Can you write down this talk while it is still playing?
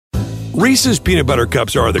Reese's peanut butter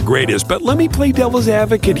cups are the greatest, but let me play devil's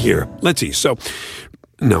advocate here. Let's see. So,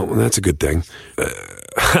 no, that's a good thing.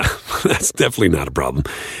 That's definitely not a problem.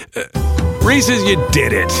 Reese's, you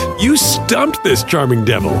did it. You stumped this charming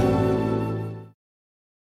devil.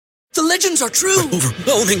 The legends are true.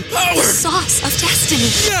 Overwhelming power! The sauce of destiny.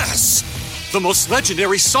 Yes! The most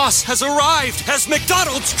legendary sauce has arrived as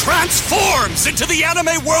McDonald's transforms into the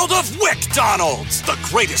anime world of WickDonald's. The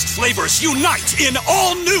greatest flavors unite in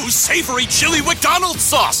all new savory chili McDonald's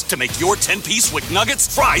sauce to make your 10-piece Wick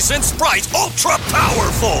Nuggets, fries, and Sprite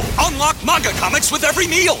ultra-powerful. Unlock manga comics with every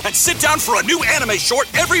meal and sit down for a new anime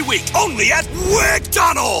short every week only at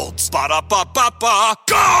WickDonald's. Ba-da-ba-ba-ba,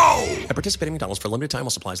 go! At participating McDonald's for a limited time while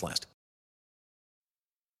supplies last.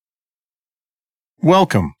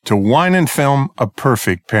 Welcome to Wine and Film, A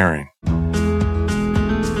Perfect Pairing.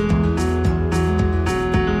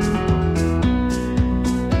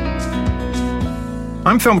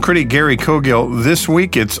 I'm film critic Gary Cogill. This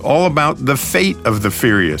week, it's all about the fate of the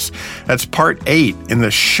Furious. That's part 8 in the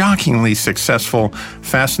shockingly successful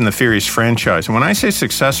Fast and the Furious franchise. And when I say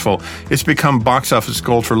successful, it's become box office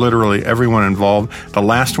gold for literally everyone involved. The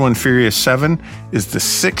last one, Furious 7, is the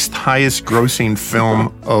 6th highest grossing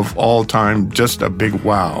film of all time. Just a big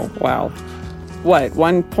wow. Wow. What,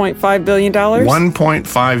 $1.5 billion?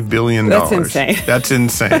 $1.5 billion. That's insane. That's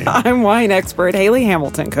insane. I'm wine expert Haley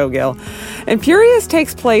Hamilton Cogill. And Furious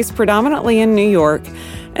takes place predominantly in New York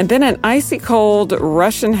and then an icy cold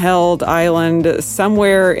Russian-held island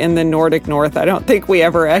somewhere in the Nordic North. I don't think we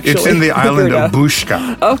ever actually It's in the island of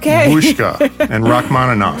Bushka. Okay. Bushka and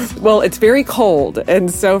Rachmaninoff. Well, it's very cold, and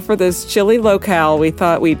so for this chilly locale, we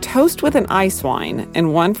thought we'd toast with an ice wine,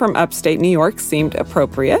 and one from upstate New York seemed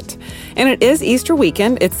appropriate. And it is Easter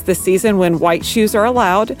weekend. It's the season when white shoes are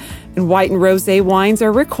allowed and white and rosé wines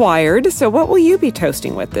are required. So what will you be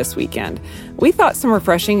toasting with this weekend? We thought some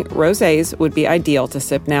refreshing rosés would be ideal to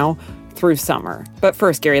sip now through summer. But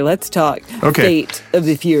first, Gary, let's talk Fate of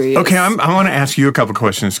the Furious. Okay, I want to ask you a couple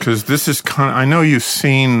questions because this is I know you've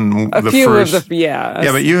seen a the few first. Of the, yeah.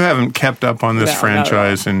 Yeah, but you haven't kept up on this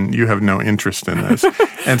franchise and you have no interest in this.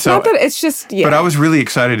 And so, not that it's just, yeah. But I was really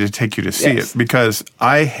excited to take you to see it because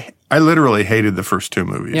I literally hated the first two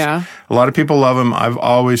movies. Yeah. A lot of people love them. I've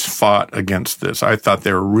always fought against this. I thought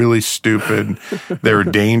they were really stupid. They were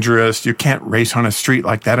dangerous. You can't race on a street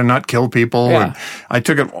like that and not kill people. Yeah. And I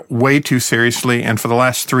took it way too seriously. And for the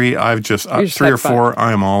last three, I've just, 3 or 4,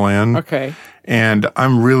 I'm all in. Okay. And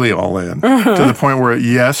I'm really all in to the point where,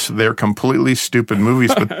 yes, they're completely stupid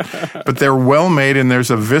movies, but they're well made and there's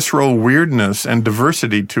a visceral weirdness and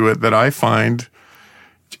diversity to it that I find.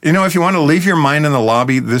 You know, if you want to leave your mind in the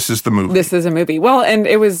lobby, this is the movie. This is a movie. Well, and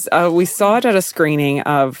it was, we saw it at a screening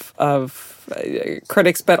of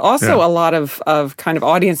critics, but also a lot of kind of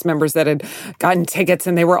audience members that had gotten tickets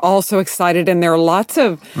and they were all so excited. And there were lots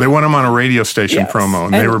of... They went them on a radio station promo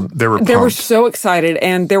and they were pumped. They were so excited.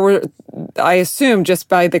 And there were, I assume just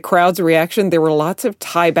by the crowd's reaction, there were lots of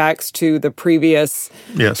tiebacks to the previous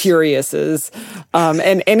Furiouses.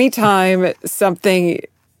 And anytime something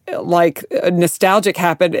like nostalgic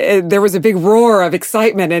happened, there was a big roar of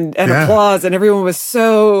excitement and applause, and everyone was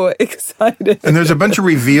so excited. And there's a bunch of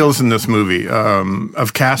reveals in this movie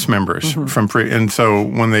of cast members and so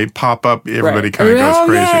when they pop up, everybody kind of goes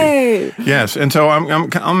crazy. Yay! Yes, and so I'm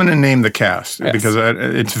going to name the cast because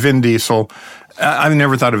it's Vin Diesel. I've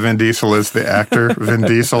never thought of Vin Diesel as the actor, Vin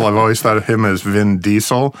Diesel. I've always thought of him as Vin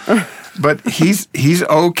Diesel. But he's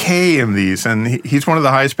okay in these, and he's one of the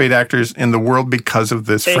highest paid actors in the world because of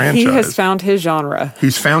this franchise. He has found his genre.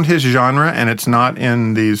 He's found his genre, and it's not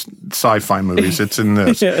in these sci-fi movies. It's in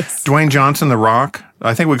this. Yes. Dwayne Johnson, The Rock.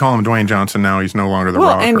 I think we call him Dwayne Johnson now. He's no longer The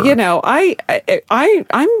Rock. Well, and you know, I'm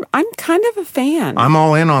kind of a fan. I'm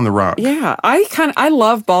all in on The Rock. Yeah, I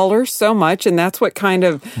love Ballers so much, and that's what kind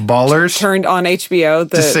of Ballers turned on HBO.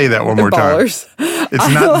 Just say that one more Ballers. Time. It's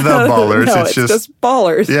not The Ballers. No, it's just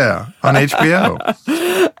Ballers. Yeah, on HBO.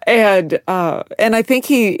 And I think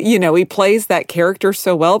he plays that character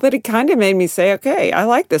so well that it kind of made me say, okay, I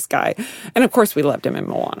like this guy. And of course, we loved him in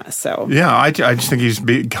Moana. So yeah, I just think he's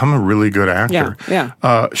become a really good actor. Yeah.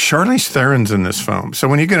 Charlize Theron's in this film. So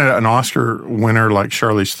when you get an Oscar winner like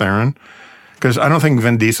Charlize Theron, because I don't think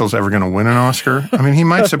Vin Diesel's ever going to win an Oscar. I mean, he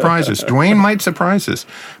might surprise us. Dwayne might surprise us.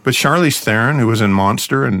 But Charlize Theron, who was in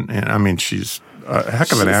Monster, and I mean, she's a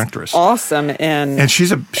heck of an actress. Awesome. And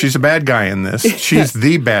she's a bad guy in this. She's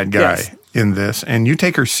the bad guy. Yes. in this, and you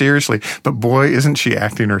take her seriously. But boy, isn't she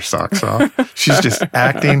acting her socks off? She's just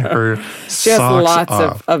acting her She has socks lots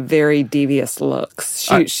off. of very devious looks.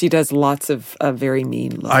 She does lots of very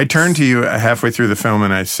mean looks. I turned to you halfway through the film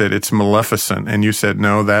and I said, it's Maleficent. And you said,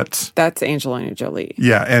 no, that's Angelina Jolie.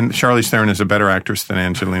 Yeah, and Charlize Theron is a better actress than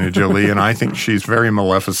Angelina Jolie, and I think she's very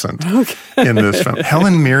Maleficent in this film.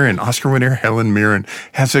 Helen Mirren, Oscar winner Helen Mirren,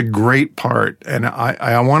 has a great part, and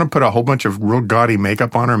I want to put a whole bunch of real gaudy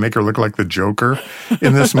makeup on her and make her look like the Joker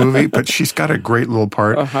in this movie, but she's got a great little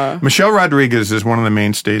part. Michelle Rodriguez is one of the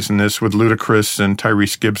mainstays in this with Ludacris and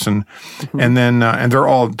Tyrese Gibson, and then and they're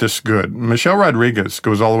all just good. Michelle Rodriguez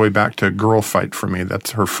goes all the way back to Girl Fight for me.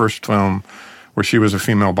 That's her first film where she was a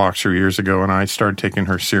female boxer years ago, and I started taking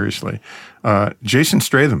her seriously. Jason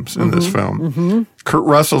Statham's in this film. Kurt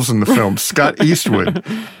Russell's in the film. Scott Eastwood.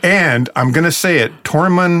 And, I'm going to say it,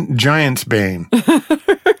 Tormund Giantsbane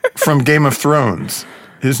from Game of Thrones.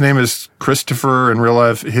 His name is Christopher in real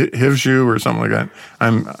life, Hivju or something like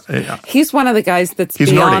that. He's one of the guys that's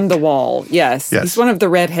He's beyond Nordic. the wall. Yes. He's one of the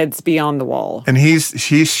redheads beyond the wall. And he's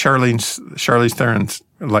Charlize Theron's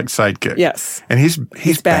like sidekick. Yes. And he's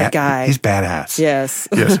bad guy. He's badass. Yes.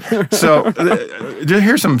 Yes. So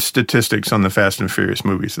here's some statistics on the Fast and Furious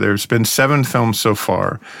movies. There's been 7 films so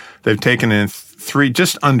far. They've taken in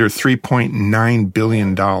just under $3.9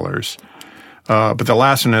 billion. But the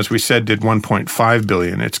last one, as we said, did $1.5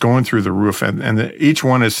 billion. It's going through the roof, and each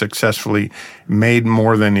one has successfully made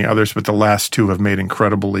more than the others. But the last 2 have made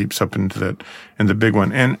incredible leaps up into the big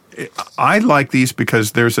one. And I like these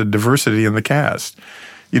because there's a diversity in the cast.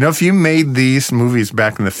 You know, if you made these movies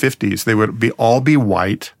back in the 50s, they would all be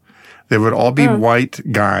white. They would all be white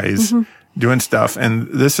guys doing stuff. And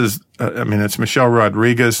this is, it's Michelle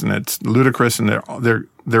Rodriguez and it's Ludacris, and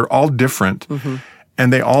they're all different.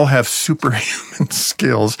 And they all have superhuman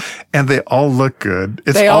skills, and they all look good.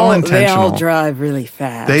 It's all intentional. They all drive really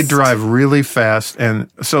fast. They drive really fast, and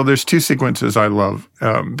so there's 2 sequences I love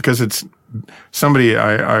because it's somebody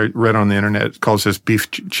I read on the internet calls this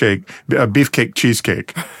beefcake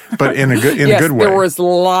cheesecake, but in a good way. There was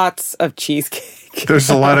lots of cheesecake. There's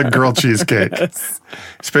a lot of girl cheesecake,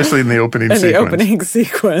 especially in the opening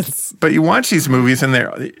sequence. But you watch these movies and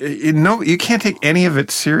you can't take any of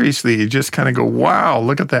it seriously. You just kind of go, wow,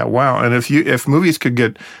 look at that, wow. And if movies could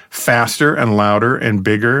get faster and louder and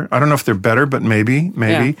bigger, I don't know if they're better, but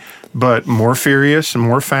maybe, but more furious and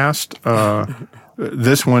more fast,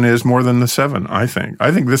 this one is more than the 7, I think.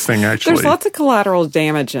 I think this thing actually... There's lots of collateral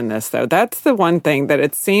damage in this, though. That's the one thing that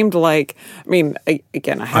it seemed like... I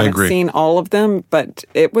haven't seen all of them, but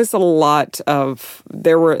it was a lot of...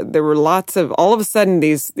 There were lots of... All of a sudden,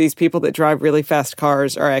 these people that drive really fast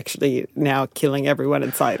cars are actually now killing everyone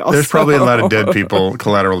in sight also. There's probably a lot of dead people,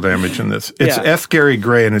 collateral damage in this. It's F. Gary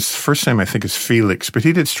Gray, and his first name, I think, is Felix, but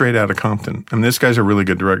he did Straight Outta Compton. I mean, this guy's a really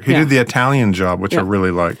good director. He did The Italian Job, which I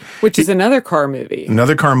really like. Which is another car movie.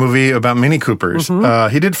 Another car movie about Mini Coopers.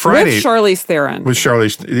 He did Friday. With Charlize Theron.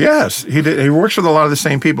 Yes. He did. He works with a lot of the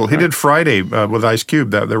same people. He did Friday with Ice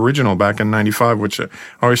Cube, the original back in 95, which I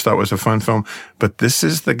always thought was a fun film. But this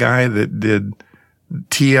is the guy that did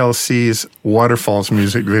TLC's Waterfalls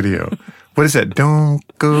music video. What is that? Don't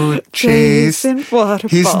go chasing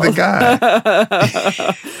waterfalls. He's the guy.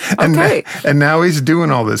 And now he's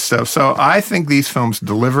doing all this stuff. So I think these films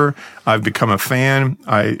deliver. I've become a fan.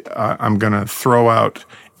 I'm going to throw out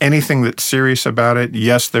anything that's serious about it.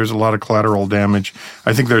 Yes, there's a lot of collateral damage.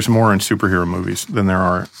 I think there's more in superhero movies than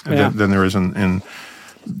there is in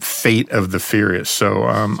Fate of the Furious. So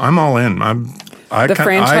I'm all in. The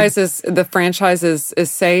franchise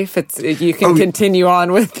is safe. You can continue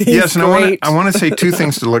on with these. Yes, and I want to say 2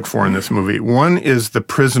 things to look for in this movie. One is the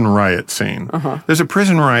prison riot scene. There's a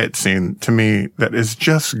prison riot scene to me that is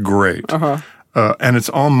just great, and it's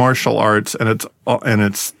all martial arts, and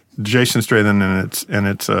it's Jason Statham and it's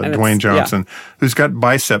Dwayne Johnson, who's got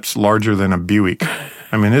biceps larger than a Buick.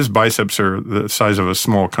 I mean, his biceps are the size of a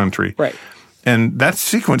small country. Right. And that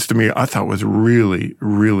sequence to me, I thought was really,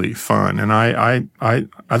 really fun. And I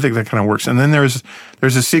think that kind of works. And then there's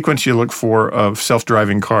a sequence you look for of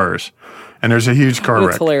self-driving cars. And there's a huge car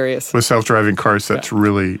wreck hilarious. With self-driving cars that's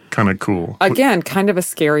really kind of cool. Again, kind of a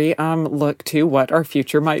scary look to what our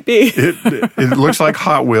future might be. It looks like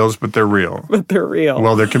Hot Wheels, but they're real.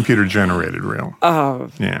 Well, they're computer-generated real. Oh.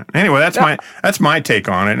 Yeah. Anyway, that's my take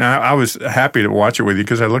on it. And I was happy to watch it with you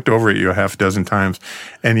because I looked over at you a half dozen times,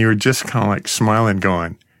 and you were just kind of like smiling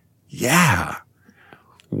going, yeah,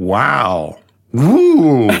 wow.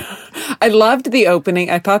 Woo! I loved the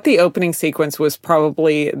opening. I thought the opening sequence was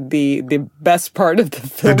probably the best part of the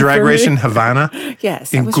film. The drag for race me. in Havana?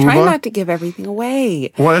 Yes. In I was Cuba? trying not to give everything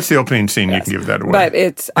away. Well, that's the opening scene. Yes. You can give that away. But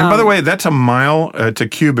it's... and by the way, that's a mile. It's a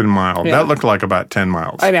Cuban mile. Yeah. That looked like about 10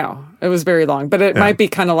 miles. I know. It was very long. But it might be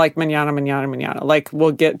kind of like manana. Like,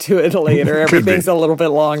 we'll get to it later. Everything's a little bit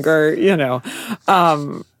longer, you know.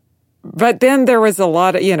 But then there was a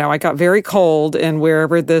lot of, I got very cold in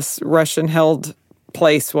wherever this Russian-held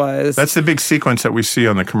place was. That's the big sequence that we see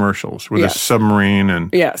on the commercials with Yes. a submarine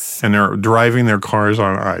and they're driving their cars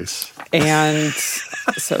on ice. And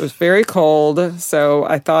so it was very cold. So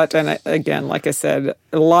I thought, and again, like I said,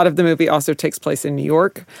 a lot of the movie also takes place in New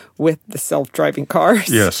York with the self-driving cars.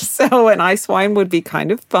 Yes. So an ice wine would be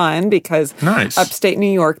kind of fun because Nice. upstate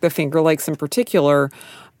New York, the Finger Lakes in particular,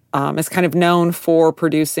 is kind of known for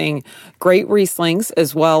producing great Rieslings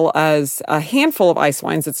as well as a handful of ice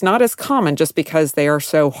wines. It's not as common just because they are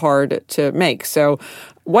so hard to make. So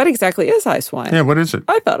what exactly is ice wine? Yeah, what is it?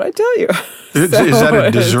 I thought I'd tell you. Is that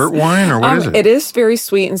a dessert wine or what is it? It is very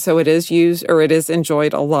sweet, and so it is used or it is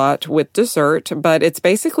enjoyed a lot with dessert. But it's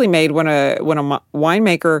basically made when a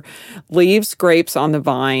winemaker leaves grapes on the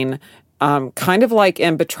vine. Kind of like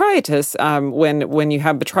in botrytis, when you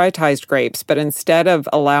have botrytized grapes, but instead of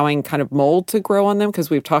allowing kind of mold to grow on them,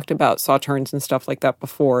 because we've talked about sauternes and stuff like that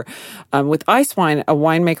before, with ice wine, a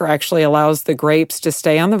winemaker actually allows the grapes to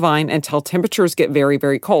stay on the vine until temperatures get very,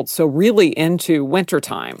 very cold. So really into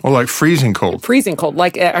wintertime. Oh, like freezing cold. Freezing cold.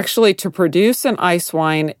 Like actually to produce an ice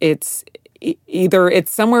wine, it's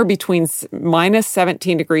somewhere between minus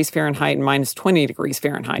 17 degrees Fahrenheit and minus 20 degrees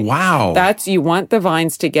Fahrenheit. Wow. You want the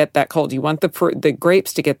vines to get that cold. You want the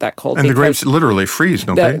grapes to get that cold. And the grapes literally freeze,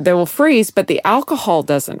 don't they? They will freeze, but the alcohol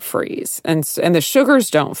doesn't freeze. And the sugars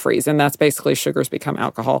don't freeze. And that's basically sugars become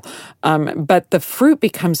alcohol. But the fruit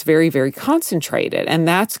becomes very, very concentrated. And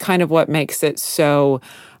that's kind of what makes it so...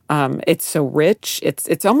 it's so rich.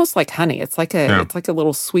 It's almost like honey. It's like a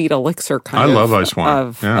little sweet elixir kind love ice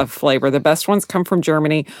wine. Of flavor. The best ones come from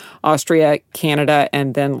Germany, Austria, Canada,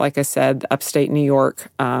 and then, like I said, upstate New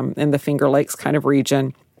York, in the Finger Lakes kind of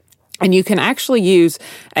region. And you can actually use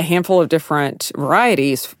a handful of different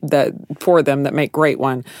varieties for them that make great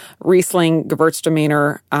one. Riesling,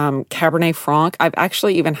 Gewürztraminer, Cabernet Franc. I've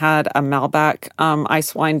actually even had a Malbec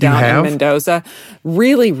ice wine down in Mendoza.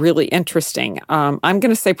 Really, really interesting. I'm going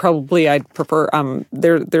to say probably I'd prefer.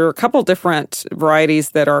 There are a couple different varieties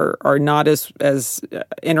that are not as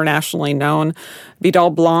internationally known. Vidal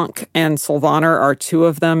Blanc and Sylvaner are two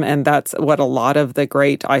of them, and that's what a lot of the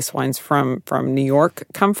great ice wines from New York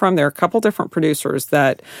come from. There are a couple different producers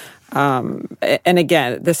that, and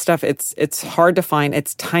again, this stuff it's hard to find.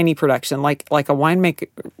 It's tiny production, like a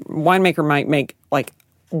winemaker might make like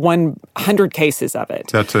 100 cases of it.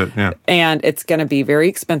 That's it, yeah. And it's going to be very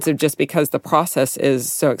expensive just because the process is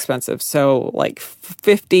so expensive. So like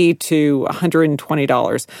 $50 to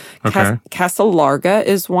 $120. Okay. Casa Larga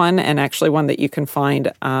is one, and actually one that you can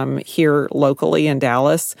find here locally in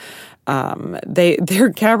Dallas. Their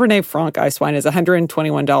Cabernet Franc ice wine is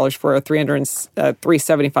 $121 for a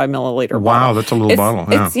 375 milliliter bottle. Wow, that's a little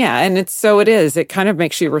bottle. Yeah. And it kind of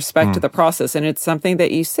makes you respect the process, and it's something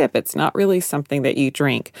that you sip. It's not really something that you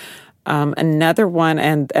drink. Another one,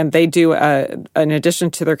 and they do, in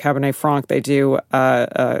addition to their Cabernet Franc, they do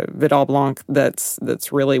Vidal Blanc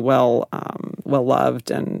that's really well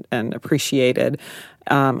loved and appreciated.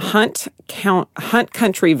 Hunt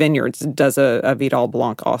Country Vineyards does a Vidal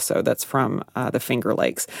Blanc also that's from the Finger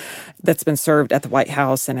Lakes that's been served at the White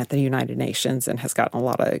House and at the United Nations and has gotten a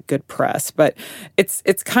lot of good press. But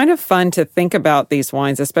it's kind of fun to think about these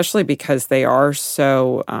wines, especially because they are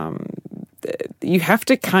so... you have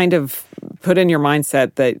to kind of put in your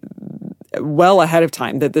mindset that well ahead of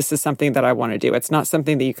time that this is something that I want to do. It's not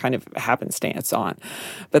something that you kind of happenstance on.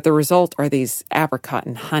 But the result are these apricot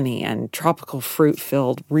and honey and tropical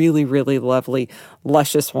fruit-filled, really, really lovely,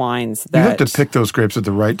 luscious wines. You have to pick those grapes at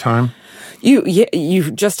the right time?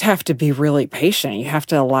 You just have to be really patient. You have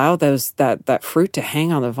to allow that fruit to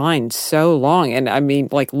hang on the vine so long. And I mean,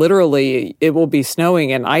 like literally, it will be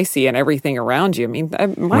snowing and icy and everything around you. I mean,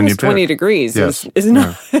 minus 20 degrees is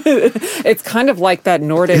not. It's kind of like that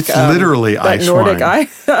Nordic. It's literally that ice Nordic wine.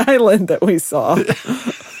 island that we saw.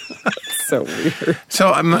 It's so weird.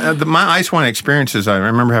 So my ice wine experiences, I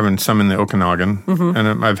remember having some in the Okanagan,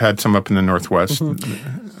 and I've had some up in the Northwest.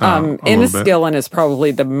 Enniskillen is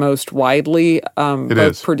probably the most widely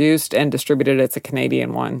both produced and distributed. It's a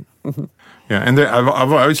Canadian one. Mm-hmm. Yeah, and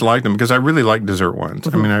I've always liked them because I really like dessert wines.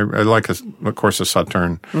 I mean, I like, of course, a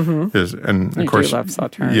Sauterne is, and of course, do love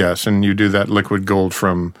Sauterne. Yes, and you do that liquid gold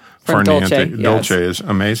from Dolce, Farniente. Dolce is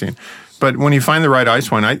amazing. But when you find the right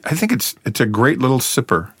ice wine, I think it's a great little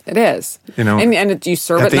sipper. It is. And you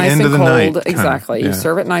serve it nice and cold. Exactly. You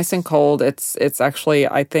serve it nice and cold. It's actually,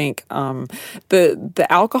 I think, the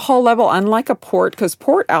alcohol level, unlike a port, because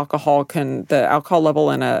the alcohol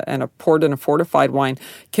level in a port and a fortified wine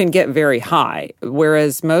can get very high,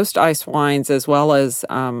 whereas most ice wines, as well as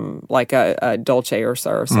like a Dolce or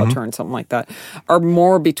Sauterne, something like that, are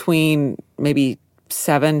more between maybe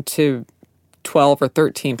 7 to 12 or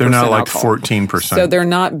 13%. They're not like alcohol. 14%. So they're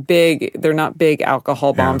not big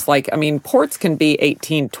alcohol bombs. Ports can be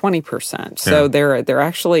 18, 20%. So they're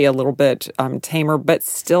actually a little bit tamer, but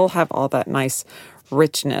still have all that nice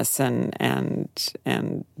richness and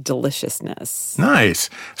deliciousness. Nice.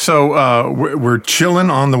 So we're chilling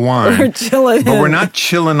on the wine. We're chilling. But we're not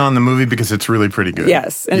chilling on the movie because it's really pretty good.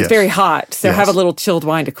 Yes, and it's very hot. So have a little chilled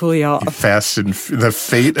wine to cool you off. Fast and the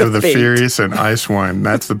Fate of the Furious and ice wine.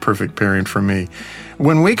 That's the perfect pairing for me.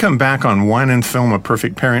 When we come back on Wine and Film, A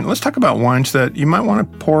Perfect Pairing, let's talk about wines that you might want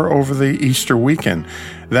to pour over the Easter weekend.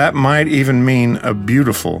 That might even mean a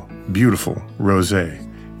beautiful, beautiful rosé.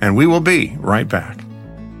 And we will be right back.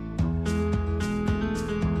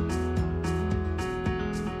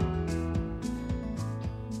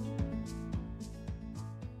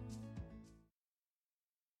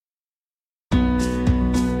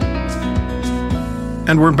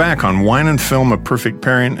 And we're back on Wine and Film, A Perfect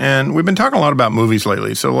Pairing, and we've been talking a lot about movies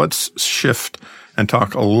lately, so let's shift and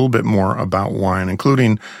talk a little bit more about wine,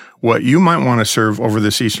 including what you might want to serve over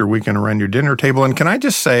this Easter weekend around your dinner table. And can I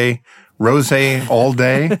just say, rosé all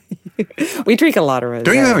day? We drink a lot of rosé.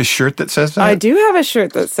 Don't you have a shirt that says that? I do have a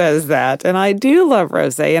shirt that says that, and I do love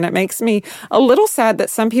rosé, and it makes me a little sad that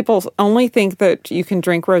some people only think that you can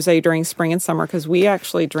drink rosé during spring and summer, because we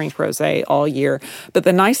actually drink rosé all year. But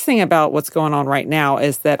the nice thing about what's going on right now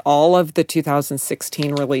is that all of the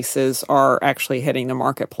 2016 releases are actually hitting the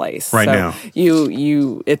marketplace. Right now.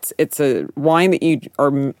 It's a wine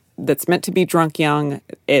that that's meant to be drunk young.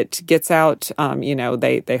 It gets out,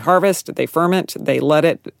 they harvest, they ferment, they let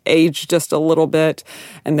it age just a little bit,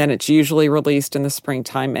 and then it's usually released in the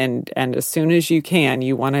springtime. And as soon as you can,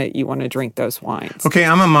 you want to drink those wines. Okay,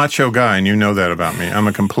 I'm a macho guy, and you know that about me. I'm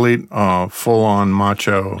a complete, full-on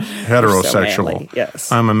macho heterosexual. So manly,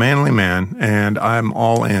 yes. I'm a manly man, and I'm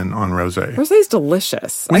all in on rosé. Rosé's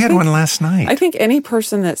delicious. We had one last night. I think any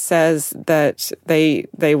person that says that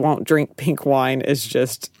they won't drink pink wine is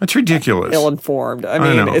just... It's ridiculous. Ill-informed. I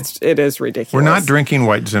mean, it is ridiculous. We're not drinking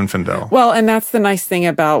white Zinfandel. Well, and that's the nice thing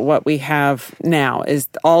about what we have now is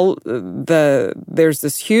there's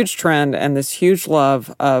this huge trend and this huge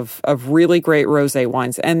love of really great rosé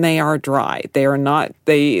wines, and they are dry. They are not.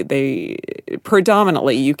 They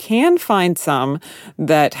predominantly, you can find some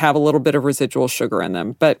that have a little bit of residual sugar in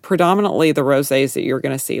them, but predominantly the rosés that you're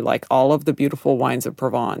going to see, like all of the beautiful wines of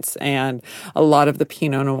Provence and a lot of the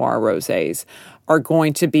Pinot Noir rosés, are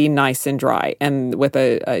going to be nice and dry, and with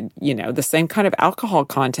the same kind of alcohol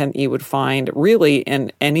content you would find really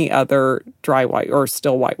in any other dry white or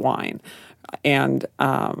still white wine. And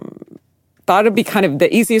thought it'd be kind of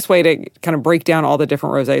the easiest way to kind of break down all the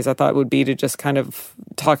different rosés. I thought would be to just kind of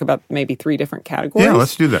talk about maybe 3 different categories. Yeah,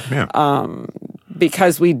 let's do that. Yeah.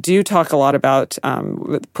 Because we do talk a lot about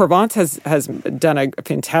Provence has done a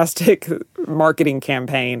fantastic marketing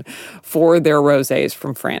campaign for their rosés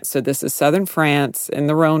from France. So this is southern France in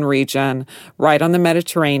the Rhone region, right on the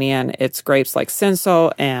Mediterranean. It's grapes like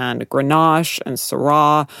Cinsault and Grenache and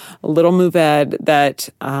Syrah, Little Mourvèdre that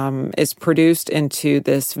is produced into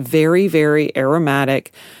this very, very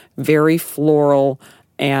aromatic, very floral,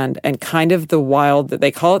 and kind of the wild,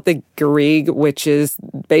 they call it the garrigue, which is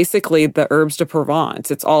basically the herbs de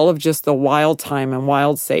Provence. It's all of just the wild thyme and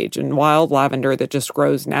wild sage and wild lavender that just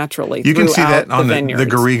grows naturally. You can see that on the vineyards. The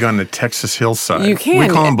garrigue on the Texas hillside. You can. We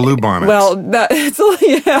call them bluebonnets. Well,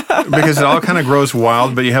 yeah. Because it all kind of grows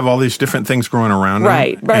wild, but you have all these different things growing around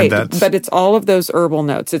Right. But it's all of those herbal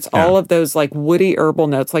notes. It's all of those like woody herbal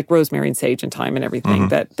notes, like rosemary and sage and thyme and everything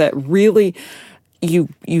that really...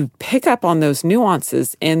 You pick up on those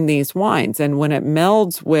nuances in these wines, and when it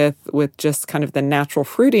melds with just kind of the natural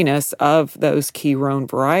fruitiness of those key Rhone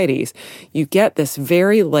varieties, you get this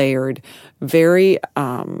very layered, very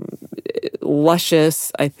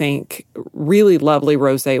luscious, I think, really lovely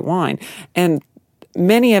rosé wine. And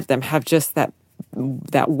many of them have just that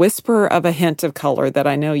whisper of a hint of color that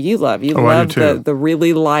I know you love. You love the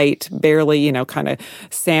really light, barely, kind of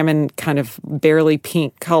salmon, kind of barely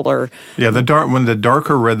pink color. Yeah, when the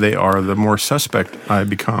darker red they are, the more suspect I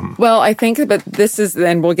become. Well, I think, but this is,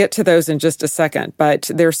 and we'll get to those in just a second,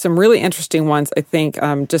 but there's some really interesting ones, I think,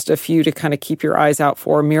 just a few to kind of keep your eyes out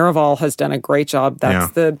for. Miraval has done a great job.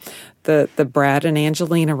 That's the Brad and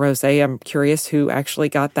Angelina rosé. I'm curious who actually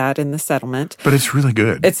got that in the settlement. But it's really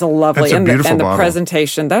good. It's a lovely, That's a beautiful and the bottle.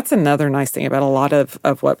 presentation. That's another nice thing about a lot of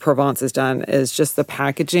what Provence has done is just the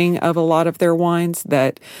packaging of a lot of their wines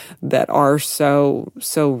that are so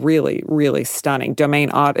really, really stunning. Domaine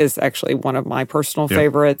Haute is actually one of my personal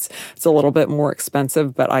favorites. It's a little bit more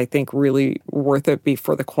expensive, but I think really worth it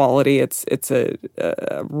for the quality. It's a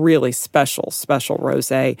really special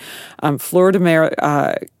rosé. Fleur de Mer,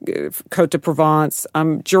 Côte de Provence.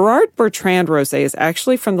 Gerard Bertrand rosé is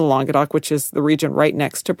actually from the Languedoc, which is the region right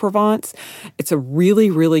next to Provence. It's a really,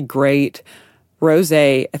 really great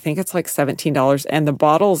rosé. I think it's like $17, and the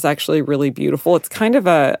bottle is actually really beautiful. It's kind of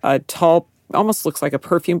a tall, almost looks like a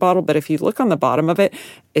perfume bottle, but if you look on the bottom of it,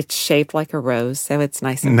 it's shaped like a rose, so it's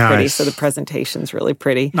nice and pretty. So the presentation's really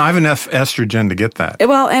pretty. No, I have enough estrogen to get that.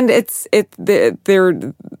 Well, and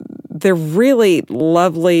they're really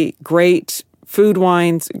lovely, great food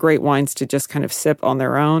wines, great wines to just kind of sip on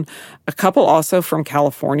their own. A couple also from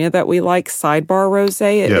California that we like, Sidebar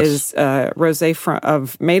Rosé. It is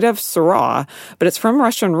rosé made of Syrah, but it's from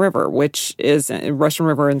Russian River, which is Russian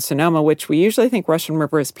River in Sonoma, which we usually think Russian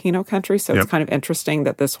River is Pinot country. So it's kind of interesting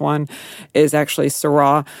that this one is actually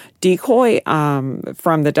Syrah. Decoy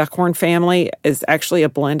from the Duckhorn family is actually a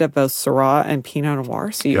blend of both Syrah and Pinot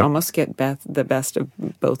Noir. So you almost get the best of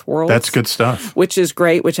both worlds. That's good stuff. Which is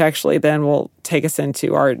great, which actually then will take us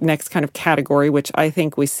into our next kind of category, which I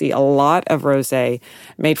think we see a lot of rosé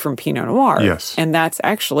made from Pinot Noir. Yes. And that's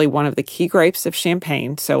actually one of the key grapes of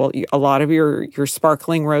Champagne. So a lot of your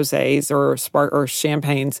sparkling rosés or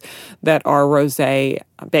champagnes that are rosé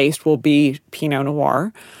based will be Pinot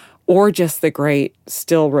Noir. Or just the great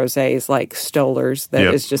still rosés like Stoller's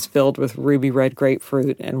that is just filled with ruby red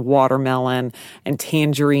grapefruit and watermelon and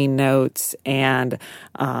tangerine notes and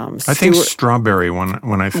I think strawberry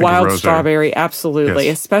when I think wild of rosé. Strawberry, absolutely.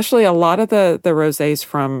 Yes. Especially a lot of the rosés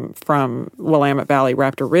from Willamette Valley.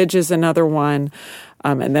 Raptor Ridge is another one.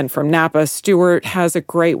 And then from Napa, Stewart has a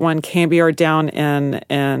great one. Cambiar down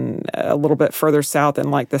in a little bit further south in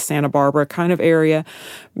like the Santa Barbara kind of area,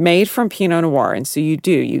 made from Pinot Noir. And so you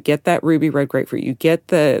get that ruby red grapefruit, you get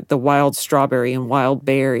the wild strawberry and wild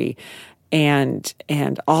berry, and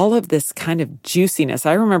all of this kind of juiciness.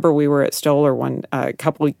 I remember we were at Stoller a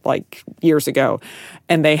couple like years ago,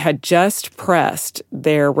 and they had just pressed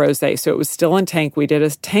their rosé, so it was still in tank. We did a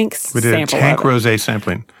tank rosé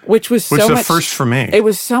sampling, which was the first for me. It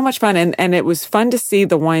was so much fun, and it was fun to see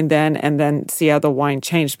the wine then, and then see how the wine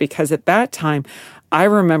changed, because at that time, I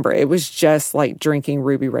remember it was just like drinking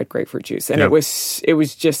ruby red grapefruit juice, and it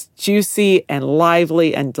was just juicy and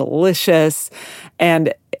lively and delicious,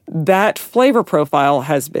 and that flavor profile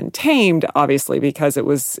has been tamed, obviously, because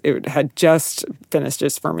it had just finished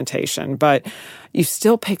its fermentation, but you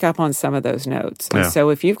still pick up on some of those notes. And so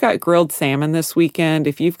if you've got grilled salmon this weekend,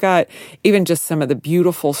 if you've got even just some of the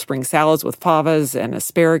beautiful spring salads with favas and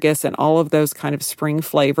asparagus and all of those kind of spring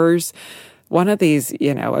flavors, one of these,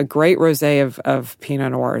 a great rosé of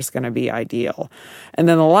Pinot Noir is going to be ideal. And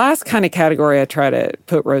then the last kind of category I try to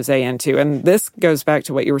put rosé into, and this goes back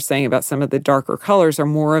to what you were saying about some of the darker colors, are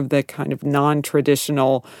more of the kind of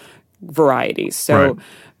non-traditional varieties. So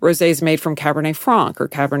rosés made from Cabernet Franc or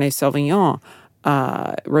Cabernet Sauvignon,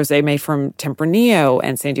 rosé made from Tempranillo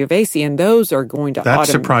and Sangiovese, and those are going to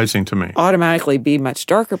surprising to me. Automatically be much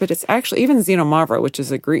darker, but it's actually even Xinomavro, which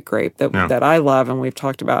is a Greek grape that I love, and we've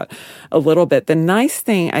talked about a little bit. The nice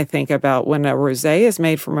thing I think about when a rosé is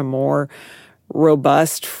made from a more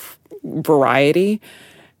robust variety,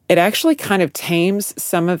 it actually kind of tames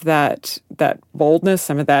some of that boldness,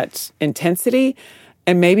 some of that intensity,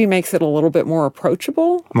 and maybe makes it a little bit more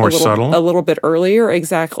approachable, subtle, a little bit earlier.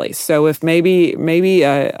 Exactly. So if maybe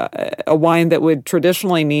a wine that would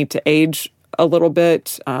traditionally need to age a little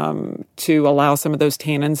bit to allow some of those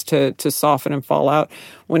tannins to soften and fall out,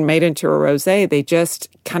 when made into a rosé, they just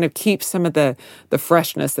kind of keep some of the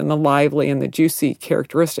freshness and the lively and the juicy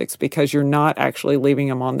characteristics, because you're not actually leaving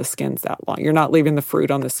them on the skins that long. You're not leaving the fruit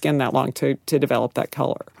on the skin that long to develop that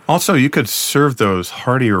color. Also, you could serve those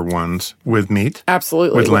heartier ones with meat.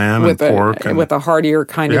 Absolutely. With lamb and pork. With a heartier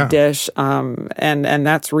kind of dish. And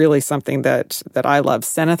that's really something that I love.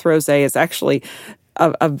 Seneth Rosé is actually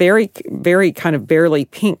a very, very kind of barely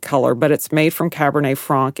pink color, but it's made from Cabernet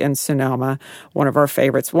Franc and Sonoma, one of our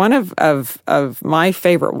favorites. One of my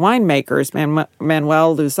favorite winemakers,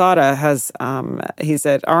 Manuel Luzada, he's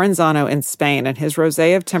at Arenzano in Spain, and his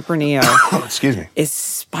Rosé of Tempranillo is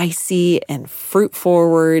spicy and fruit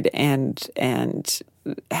forward and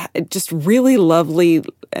just really lovely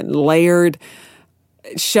and layered.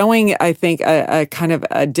 showing, I think, a kind of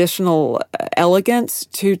additional elegance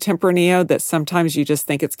to Tempranillo that sometimes you just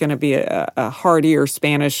think it's going to be a heartier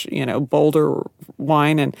Spanish, bolder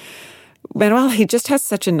wine. And Manuel, he just has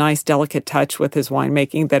such a nice, delicate touch with his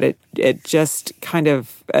winemaking that it just kind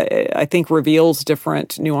of, I think, reveals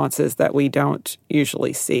different nuances that we don't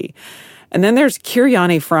usually see. And then there's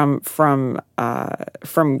Kyriani from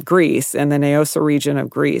Greece, in the Naosa region of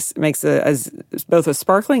Greece. It makes both a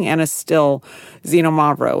sparkling and a still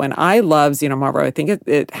Xinomavro. And I love Xinomavro. I think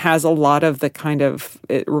it has a lot of the kind of,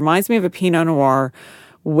 it reminds me of a Pinot Noir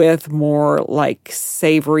with more like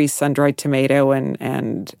savory sun-dried tomato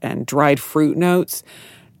and dried fruit notes.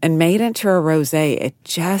 And made into a rosé, it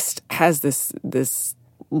just has this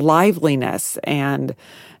liveliness and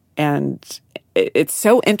it's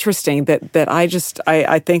so interesting that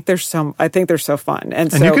I think they're so fun. And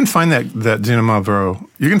so you can find that Xinomavro.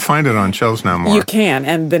 You can find it on shelves now, Mark. You can.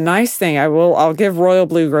 And the nice thing, I'll give Royal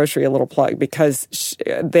Blue Grocery a little plug because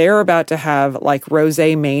they're about to have like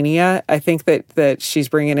rosé mania. I think that she's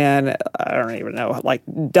bringing in, I don't even know, like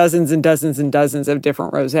dozens and dozens and dozens of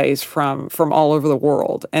different rosés from all over the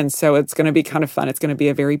world. And so it's going to be kind of fun. It's going to be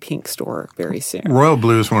a very pink store very soon. Royal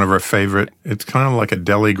Blue is one of our favorite. It's kind of like a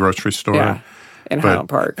deli grocery store. Yeah. In Highland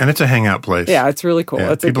Park. And it's a hangout place. Yeah, it's really cool.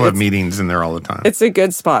 Yeah, people have meetings in there all the time. It's a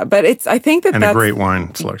good spot. But I think that's a great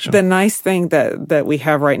wine selection. The nice thing that we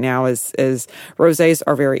have right now is rosés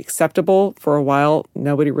are very acceptable. For a while,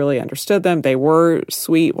 nobody really understood them. They were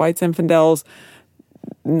sweet white Zinfandels.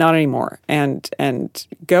 Not anymore. And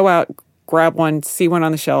go out, grab one, see one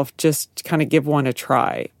on the shelf, just kind of give one a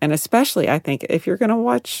try. And especially, I think, if you're going to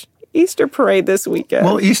watch Easter Parade this weekend.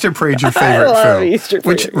 Well, Easter Parade's your favorite I love film, Easter Parade.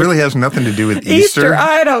 which really has nothing to do with Easter.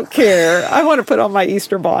 I don't care. I want to put on my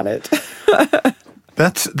Easter bonnet.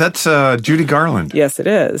 That's Judy Garland. Yes, it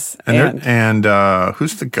is. And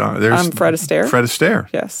who's the guy? There's Fred Astaire. Fred Astaire.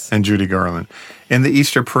 Yes. And Judy Garland. And the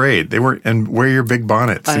Easter Parade. And wear your big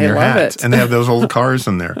bonnets and your hats. It. And they have those old cars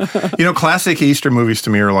in there. Classic Easter movies to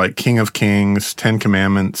me are like King of Kings, Ten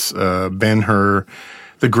Commandments, Ben-Hur,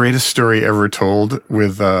 The Greatest Story Ever Told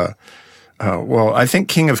with, I think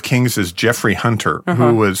King of Kings is Jeffrey Hunter,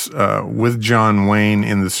 who was with John Wayne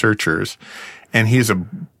in The Searchers. And he's a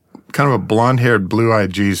kind of a blonde-haired,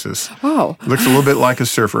 blue-eyed Jesus. Oh. Looks a little bit like a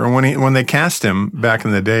surfer. And when they cast him back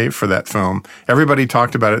in the day for that film, everybody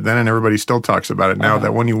talked about it then and everybody still talks about it now,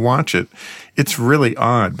 that when you watch it, it's really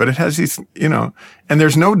odd. But it has these, and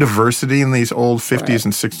there's no diversity in these old 50s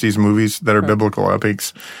and 60s movies that are biblical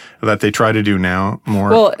epics that they try to do now more.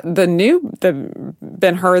 Well, the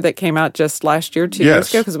Ben-Hur that came out just last year, 2 years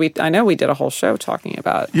ago, because I know we did a whole show talking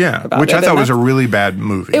about which I thought was a really bad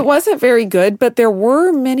movie. It wasn't very good, but there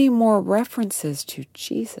were many more references to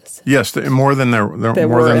Jesus. Yes, more than there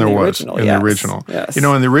was in the original. Yes. In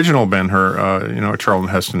the original Ben-Hur, Charlton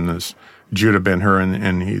Heston is Judah Ben-Hur,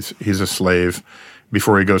 and he's a slave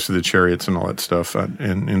before he goes to the chariots and all that stuff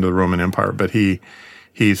into the Roman Empire. But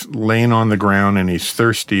he's laying on the ground and he's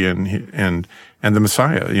thirsty, and the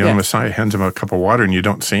Messiah, Messiah hands him a cup of water, and you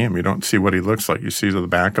don't see him. You don't see what he looks like. You see the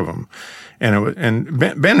back of him. And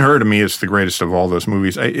Ben-Hur to me is the greatest of all those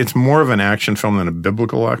movies. It's more of an action film than a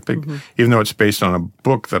biblical epic, even though it's based on a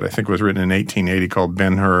book that I think was written in 1880 called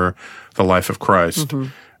Ben-Hur, The Life of Christ.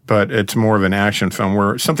 But it's more of an action film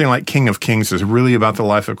where something like King of Kings is really about the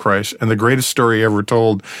life of Christ and the greatest story ever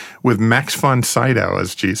told, with Max von Sydow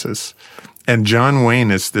as Jesus. And John Wayne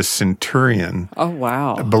is this centurion. Oh,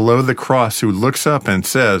 wow. Below the cross, who looks up and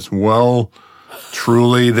says, "Well,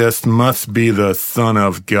 truly this must be the Son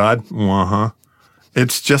of God."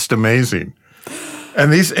 It's just amazing.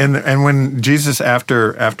 And and when Jesus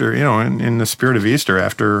after in the spirit of Easter,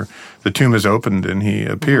 after the tomb is opened and he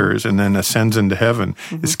appears and then ascends into heaven,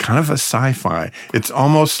 it's kind of a sci-fi. It's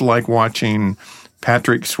almost like watching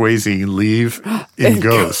Patrick Swayze leave in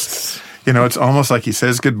Ghost. It's almost like he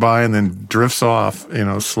says goodbye and then drifts off,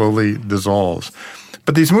 slowly dissolves.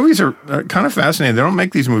 But these movies are kind of fascinating. They don't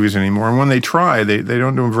make these movies anymore. And when they try, they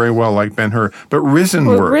don't do them very well, like Ben-Hur. But Risen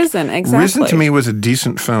worked. Risen, exactly. Risen to me was a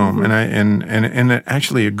decent film, and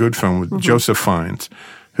actually a good film with Joseph Fiennes,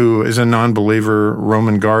 who is a non-believer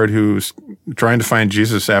Roman guard who's trying to find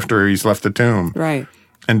Jesus after he's left the tomb. Right.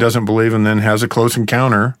 And doesn't believe, and then has a close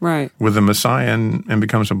encounter with the Messiah and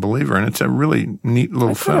becomes a believer. And it's a really neat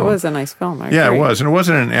little film. It was a nice film. It was. And it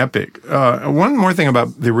wasn't an epic. One more thing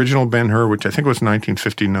about the original Ben-Hur, which I think was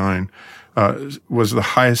 1959, was the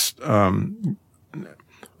highest,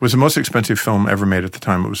 was the most expensive film ever made at the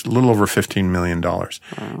time. It was a little over $15 million. Wow.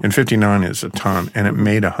 And 59 is a ton. And it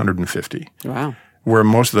made 150. Wow. Where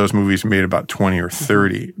most of those movies made about 20 or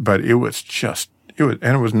 30. But it was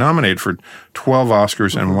It was nominated for 12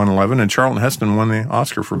 Oscars and won 11, and Charlton Heston won the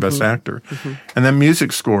Oscar for Best Actor. And that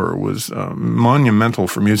music score was monumental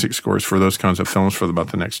for music scores for those kinds of films for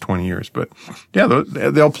about the next 20 years. But yeah,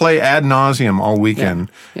 they'll play ad nauseum all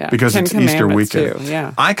weekend because it's Easter weekend. Too,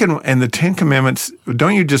 yeah. And the Ten Commandments,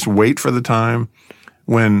 don't you just wait for the time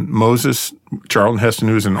when Moses, Charlton Heston,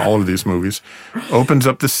 who's in all of these movies, opens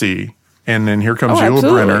up the sea, and then here comes Yul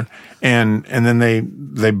Brynner, and then they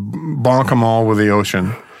bonk them all with the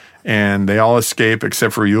ocean, and they all escape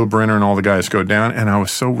except for Yul Brynner, and all the guys go down. And I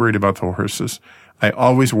was so worried about the horses. I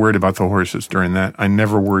always worried about the horses during that. I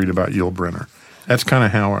never worried about Yul Brynner. That's kind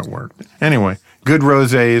of how it worked. Anyway, good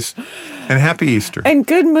rosés, and happy Easter. And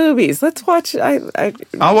good movies. Let's watch.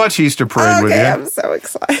 I'll watch Easter Parade with you. I'm so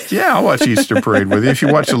excited. Yeah, I'll watch Easter Parade with you if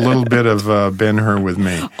you watch a little bit of Ben-Hur with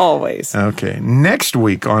me. Always. Okay. Next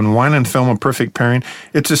week on Wine and Film, A Perfect Pairing,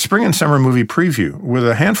 it's a spring and summer movie preview with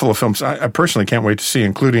a handful of films I personally can't wait to see,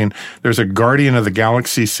 including there's a Guardian of the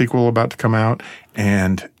Galaxy sequel about to come out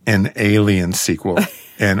and an Alien sequel,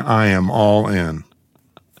 and I am all in.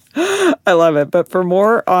 I love it. But for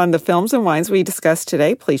more on the films and wines we discussed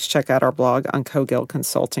today, please check out our blog on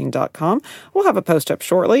cogillconsulting.com. We'll have a post up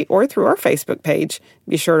shortly or through our Facebook page.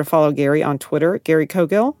 Be sure to follow Gary on Twitter at Gary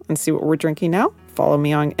Cogill and see what we're drinking now. Follow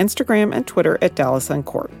me on Instagram and Twitter at Dallas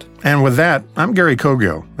Uncorked. And with that, I'm Gary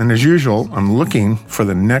Cogill. And as usual, I'm looking for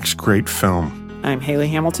the next great film. I'm Haley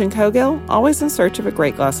Hamilton Cogill, always in search of a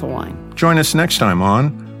great glass of wine. Join us next time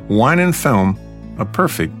on Wine and Film, A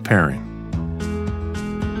Perfect Pairing.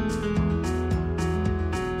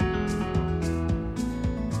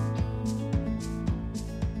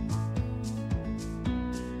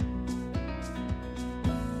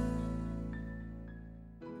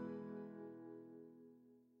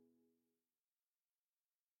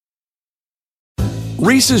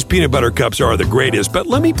 Reese's Peanut Butter Cups are the greatest, but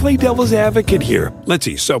let me play devil's advocate here. Let's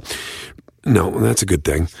see. So, no, that's a good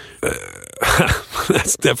thing.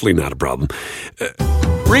 That's definitely not a problem.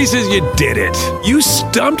 Reese's, you did it. You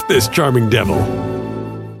stumped this charming devil.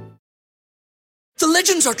 The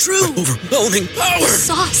legends are true. Overwhelming power! The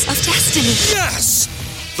sauce of destiny. Yes!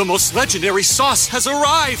 The most legendary sauce has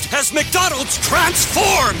arrived as McDonald's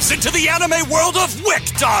transforms into the anime world of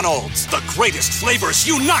WickDonald's. The greatest flavors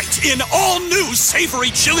unite in all new savory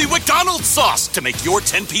chili McDonald's sauce to make your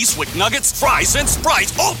 10-piece Wick Nuggets, fries, and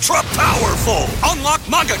Sprite ultra-powerful. Unlock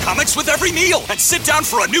manga comics with every meal and sit down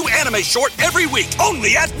for a new anime short every week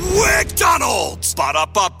only at WickDonald's.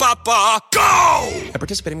 Ba-da-ba-ba-ba, go! At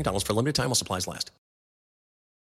participating McDonald's for a limited time while supplies last.